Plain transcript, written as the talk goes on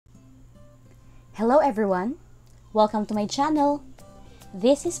Hello everyone! Welcome to my channel.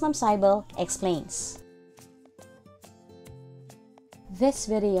 This is Ma'am SYBEL Explains. This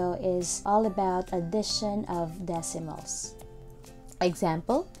video is all about addition of decimals.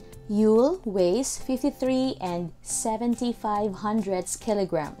 Example, Yule weighs 53 and 75/100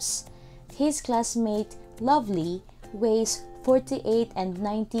 kilograms. His classmate Lovely weighs 48 and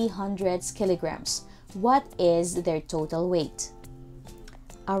 90/100 kilograms. What is their total weight?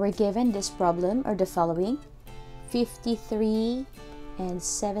 Our given this problem are the following: 53 and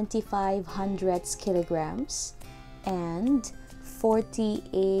 75/100 kilograms and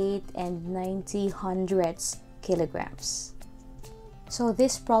 48 and 90/100 kilograms. So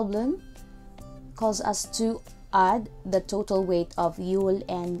this problem calls us to add the total weight of Yule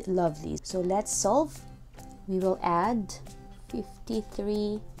and Lovely. So let's solve. We will add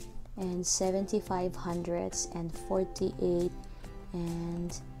 53 and 75/100 and 48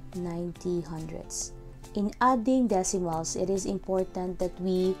 and 90/100. In adding decimals, it is important that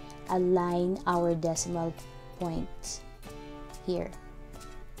we align our decimal point here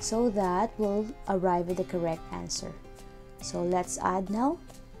so that we'll arrive at the correct answer. So let's add now.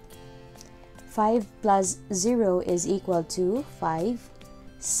 5 plus 0 is equal to 5.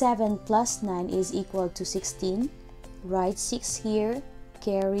 7 plus 9 is equal to 16. Write 6 here,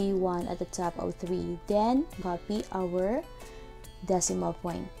 carry 1 at the top of 3. Then copy our decimal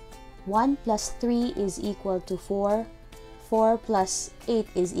point. 1 plus 3 is equal to 4. 4 plus 8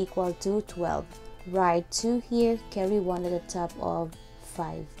 is equal to 12. Write 2 here, carry 1 at the top of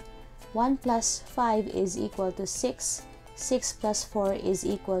 5. 1 plus 5 is equal to 6. 6 plus 4 is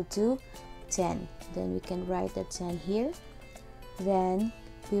equal to 10. Then we can write the 10 here. Then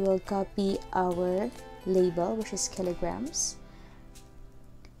we will copy our label, which is kilograms.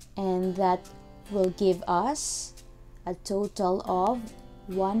 And that will give us a total of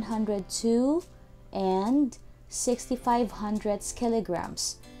 102 and 65/100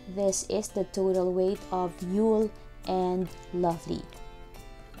 kilograms. This is the total weight of Yule and Lovely.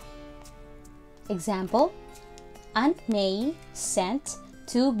 Example, Aunt May sent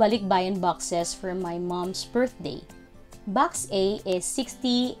 2 balikbayan boxes for my mom's birthday. Box A is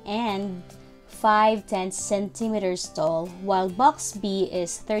 60 and 5/10 centimeters tall, while box B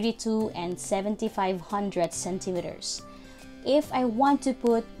is 32 and 75/100 centimeters. If I want to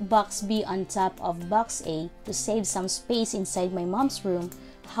put box B on top of box A to save some space inside my mom's room,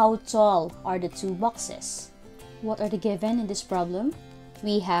 how tall are the 2 boxes? What are the given in this problem?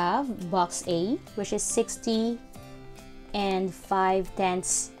 We have box A, which is 60 and 5/10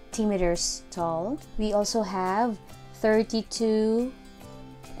 centimeters tall. We also have 32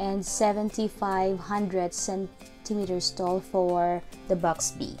 and 75/100 centimeters tall for the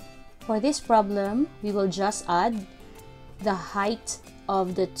box B. For this problem, we will just add the height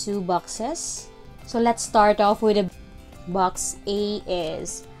of the 2 boxes. So let's start off with the box A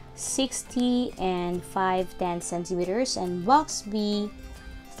is 60 and 5/10 centimeters and box B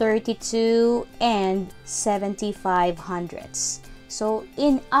 32 and 75/100. So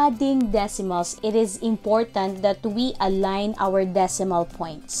in adding decimals, it is important that we align our decimal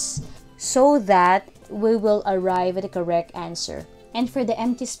points so that we will arrive at the correct answer. And for the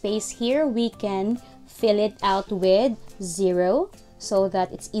empty space here, we can fill it out with 0 so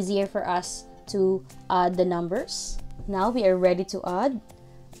that it's easier for us to add the numbers. Now we are ready to add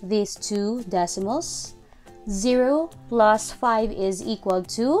these 2 decimals. 0 plus 5 is equal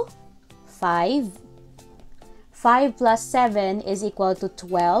to 5. 5 plus 7 is equal to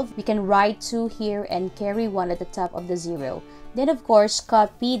 12. We can write 2 here and carry 1 at the top of the 0. Then of course,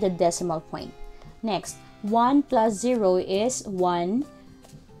 copy the decimal point. Next, 1 plus 0 is 1,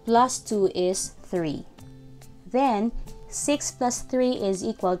 plus 2 is 3. Then 6 plus 3 is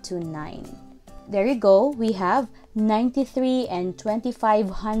equal to 9. There you go, we have 93 and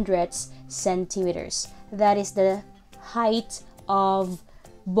 25/100 centimeters. That is the height of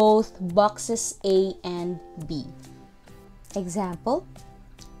both boxes A and B. Example,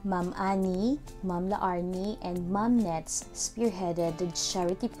 Ma'am Annie, Ma'am Laarni, and Ma'am Nets spearheaded the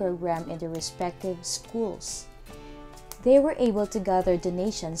charity program in their respective schools. They were able to gather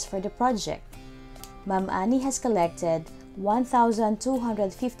donations for the project. Ma'am Annie has collected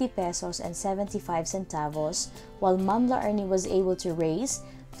 1,250 pesos and 75 centavos, while Ma'am Laarni was able to raise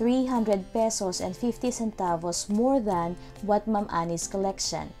 300 pesos and 50 centavos more than what Ma'am Annie's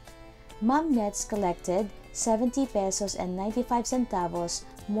collection. Ma'am Nets collected 70 pesos and 95 centavos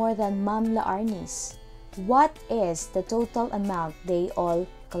more than Ma'am Laarni's. What is the total amount they all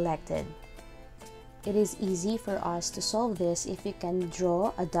collected? It is easy for us to solve this if you can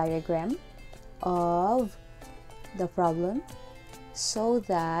draw a diagram of the problem. so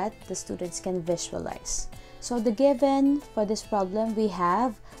that the students can visualize. So the given for this problem, we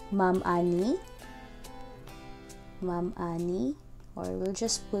have Ma'am Annie, or we'll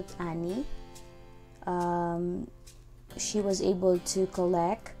just put Annie. She was able to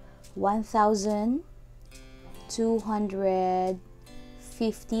collect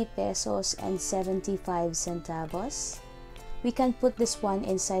 1,250 pesos and 75 centavos. We can put this one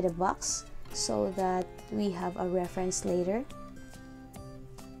inside a box so that we have a reference later.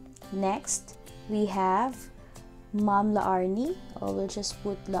 Next, we have Ma'am Laarni, or we'll just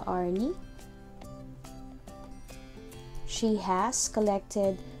put Laarni. She has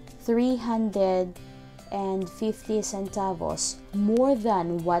collected 350 centavos, more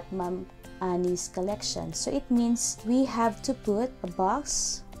than what Ma'am Annie's collection. So it means we have to put a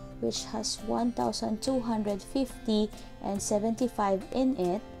box which has 1,250 and 75 in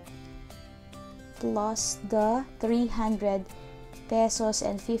it, plus the 300 pesos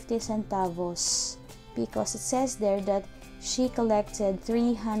and 50 centavos, because it says there that she collected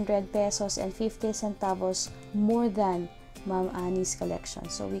 300 pesos and 50 centavos more than Ma'am Annie's collection.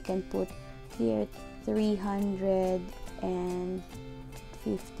 So we can put here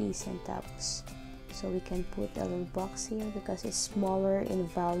 350 centavos. So we can put a little box here because it's smaller in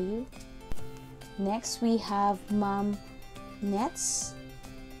value. Next, we have Ma'am Nets.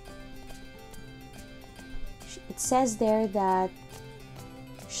 It says there that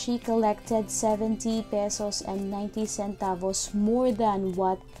she collected 70 pesos and 90 centavos more than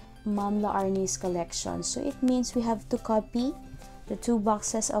what Ma'am Laarni's collection. So it means we have to copy the two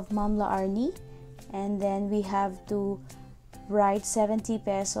boxes of Ma'am Laarni, and then we have to write 70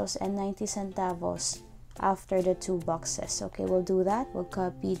 pesos and 90 centavos after the two boxes. Okay, we'll do that. We'll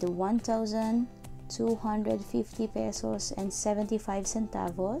copy the 1,250 pesos and 75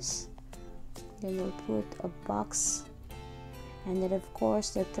 centavos. Then we'll put a box, and then of course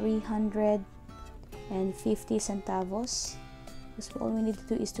the 350 centavos. Because all we need to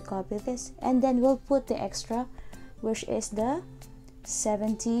do is to copy this, and then we'll put the extra, which is the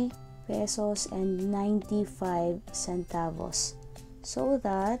 70 pesos and 95 centavos, so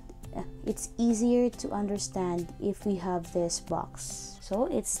that it's easier to understand if we have this box. So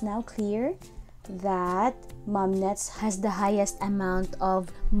it's now clear that Ma'am Nets has the highest amount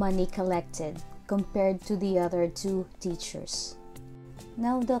of money collected compared to the other two teachers.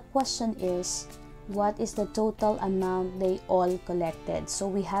 Now the question is, what is the total amount they all collected? So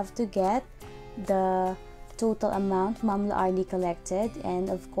we have to get the total amount Ma'am Laarni collected, and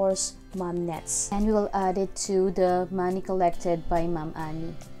of course Ma'am Nets, and we will add it to the money collected by Ma'am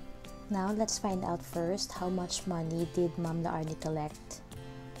Annie. Now let's find out first how much money did Ma'am Laarni collect.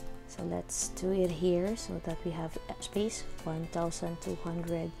 So let's do it here so that we have space.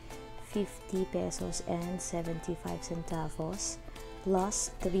 1,250 pesos and 75 centavos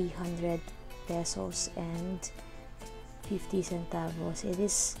plus 300 pesos and 50 centavos.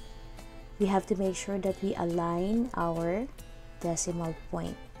 We have to make sure that we align our decimal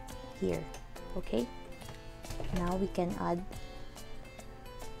point here. Okay, now we can add.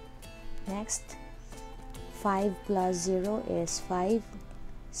 Next, 5 plus 0 is 5,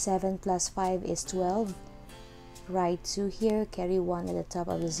 7 plus 5 is 12. Write 2 here, carry 1 at the top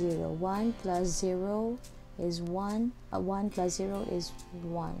of the 0. 1 plus 0 is 1, 1 plus 0 is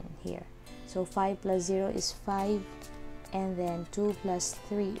 1 here. So 5 plus 0 is 5, and then 2 plus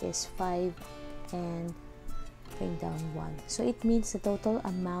 3 is 5, and bring down 1. So it means the total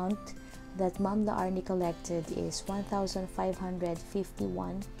amount that Ma'am Laarni collected is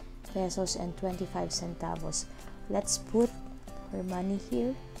 1,551 pesos and 25 centavos. Let's put her money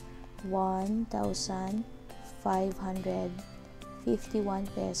here, 1,551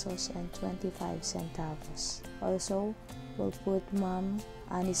 pesos and 25 centavos. Also, we'll put Ma'am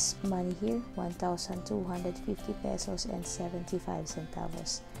Annie's money here, 1,250 pesos and 75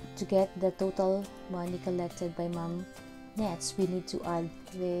 centavos. To get the total money collected by Ma'am Nets, we need to add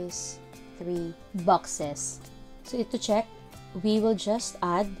these 3 boxes. So to check, we will just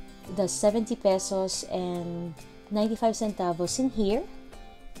add the 70 pesos and 95 centavos in here,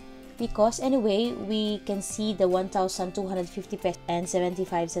 because anyway we can see the 1,250 pesos and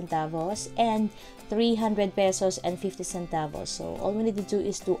 75 centavos and 300 pesos and 50 centavos. So all we need to do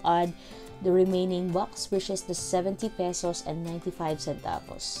is to add the remaining box, which is the 70 pesos and 95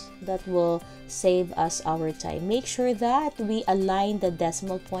 centavos. That will save us our time. Make sure that we align the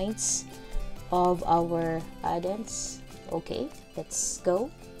decimal points of our addends. Okay, let's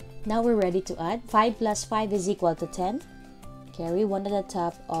go. Now we're ready to add. 5 plus 5 is equal to 10. Carry 1 at the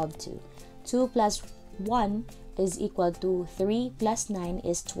top of 2. 2 plus 1 is equal to 3 plus 9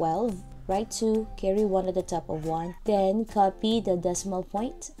 is 12. write 2, carry 1 at the top of 1, then copy the decimal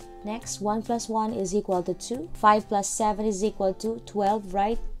point. Next, 1 plus 1 is equal to 2. 5 plus 7 is equal to 12.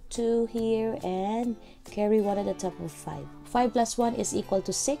 Write 2 here and carry 1 at the top of 5. 5 plus 1 is equal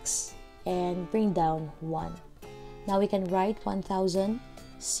to 6 and bring down 1. Now we can write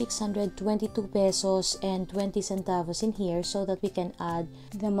 1,622 pesos and 20 centavos in here so that we can add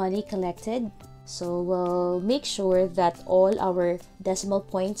the money collected. So we'll make sure that all our decimal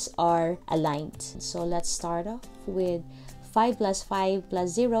points are aligned. So let's start off with 5 plus 5 plus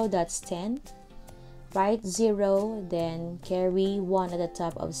 0, that's 10. Write 0, then carry 1 at the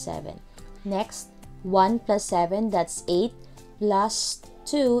top of 7. Next, 1 plus 7, that's 8, plus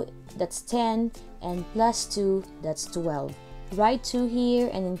 2, that's 10, and plus 2, that's 12. Write 2 here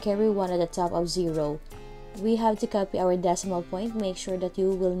and then carry 1 at the top of 0. We have to copy our decimal point. Make sure that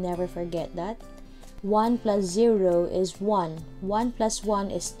you will never forget that. 1 plus 0 is 1. 1 plus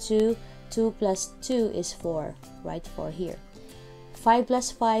 1 is 2. 2 plus 2 is 4. Write 4 here. 5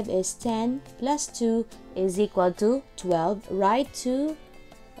 plus 5 is 10. Plus 2 is equal to 12. Write 2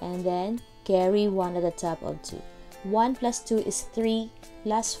 and then carry 1 at the top of 2. 1 plus 2 is 3.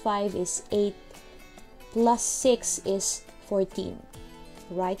 Plus 5 is 8. Plus 6 is 14.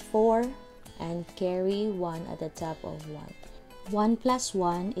 Write 4 and carry 1 at the top of 1. 1 plus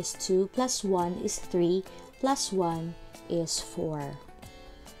 1 is 2, plus 1 is 3, plus 1 is 4.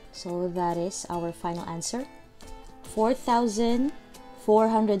 So that is our final answer.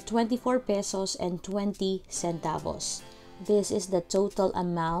 4,424 pesos and 20 centavos. This is the total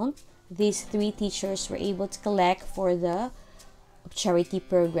amount these 3 teachers were able to collect for the charity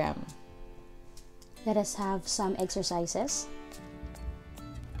program. Let us have some exercises.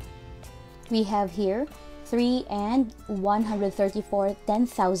 We have here 3 and 134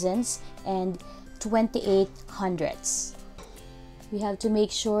 10,000s and 28 hundreds. We have to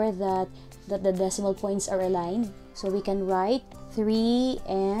make sure that the decimal points are aligned. So we can write 3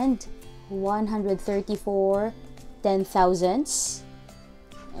 and 134 10,000s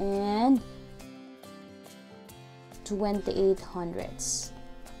and 28 hundreds.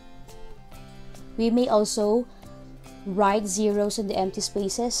 We may also write zeros in the empty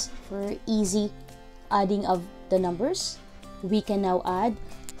spaces for easy adding of the numbers. We can now add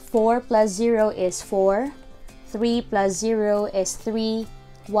 4 plus 0 is 4, 3 plus 0 is 3,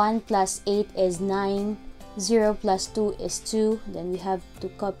 1 plus 8 is 9, 0 plus 2 is 2. Then we have to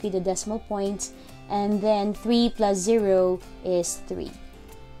copy the decimal points, and then 3 plus 0 is 3.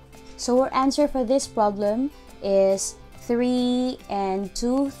 So our answer for this problem is 3 and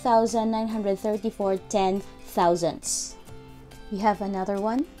 2,934 10,000s. We have another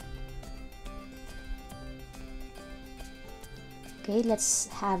one. Okay, let's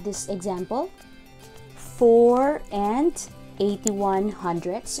have this example. 4 and 81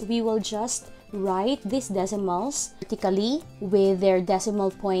 hundredths. We will just write these decimals vertically with their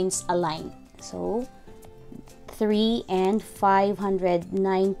decimal points aligned. So 3 and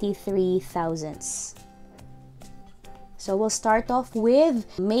 593 thousandths. So we'll start off with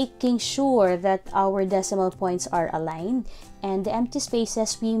making sure that our decimal points are aligned, and the empty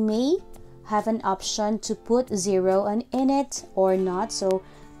spaces we may have an option to put 0 in it or not. So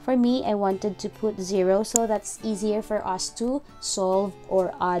for me, I wanted to put 0, so that's easier for us to solve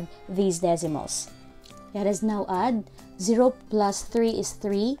or add these decimals. Let us now add. 0 plus 3 is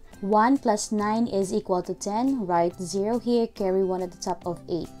 3. 1 plus 9 is equal to 10. Write 0 here, carry 1 at the top of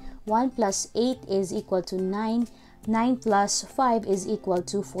 8. 1 plus 8 is equal to 9. 9 plus 5 is equal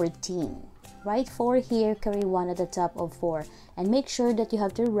to 14. Write 4 here, carry 1 at the top of 4. And make sure that you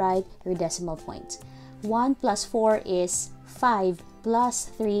have to write your decimal point. 1 plus 4 is 5, plus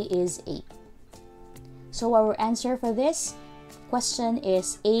 3 is 8. So our answer for this question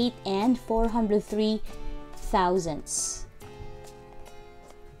is 8 and 403 thousandths.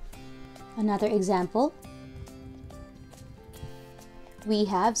 Another example. We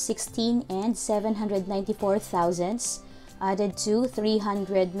have 16 and 794 thousandths added to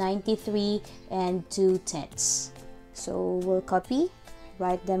 393 and 2 tenths. So we'll copy,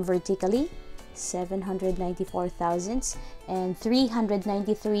 write them vertically. 794 thousandths and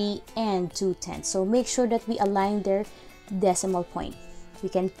 393 and 2 tenths. So make sure that we align their decimal point. We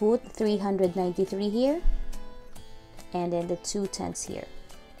can put 393 here and then the 2 tenths here.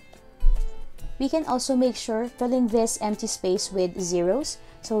 We can also make sure filling this empty space with zeros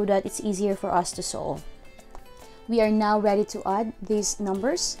so that it's easier for us to solve. We are now ready to add these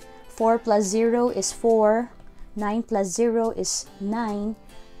numbers. 4 plus 0 is 4, 9 plus 0 is 9,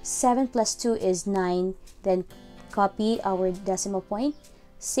 7 plus 2 is 9, then copy our decimal point.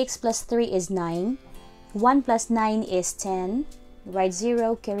 6 plus 3 is 9, 1 plus 9 is 10, write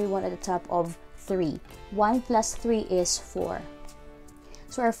 0, carry 1 at the top of 3. 1 plus 3 is 4.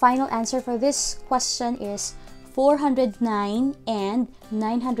 So our final answer for this question is 409 and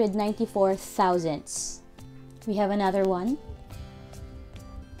 994 thousandths. We have another one.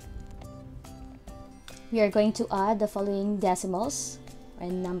 We are going to add the following decimals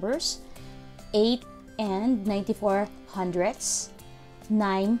and numbers: 8 and 94 hundredths,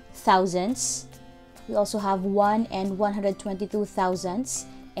 9 thousandths. We also have 1 and 122 thousandths,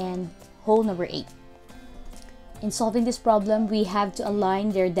 and whole number 8. In solving this problem, we have to align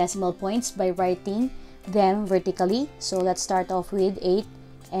their decimal points by writing them vertically. So let's start off with 8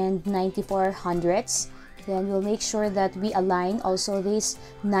 and 94 hundredths. Then we'll make sure that we align also this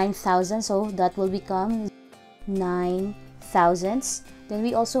 9,000, so that will become 9 thousandths. Then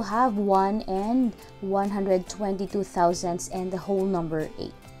we also have 1 and 122 thousandths and the whole number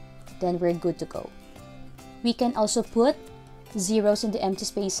 8. Then we're good to go. We can also put zeros in the empty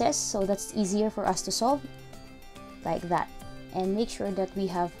spaces, so that's easier for us to solve, like that. And make sure that we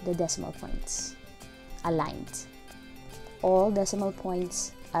have the decimal points aligned. All decimal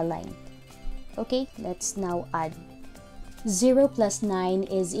points aligned. Okay, let's now add. 0 plus 9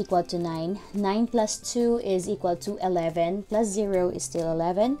 is equal to 9. 9 plus 2 is equal to 11. Plus 0 is still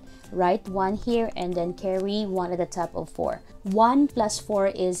 11. Write 1 here and then carry 1 at the top of 4. 1 plus 4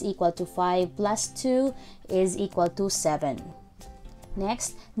 is equal to 5. Plus 2 is equal to 7.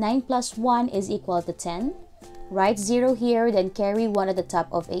 Next, 9 plus 1 is equal to 10. Write 0 here, then carry 1 at the top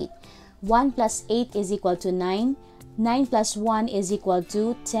of 8. 1 plus 8 is equal to 9. 9 plus 1 is equal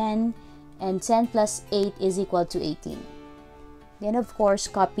to 10. And 10 plus 8 is equal to 18. Then of course,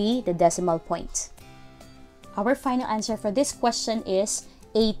 copy the decimal point. Our final answer for this question is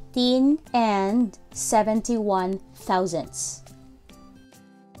 18 and 71 thousandths.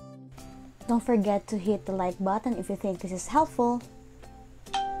 Don't forget to hit the like button if you think this is helpful.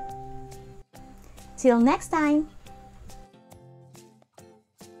 Till next time!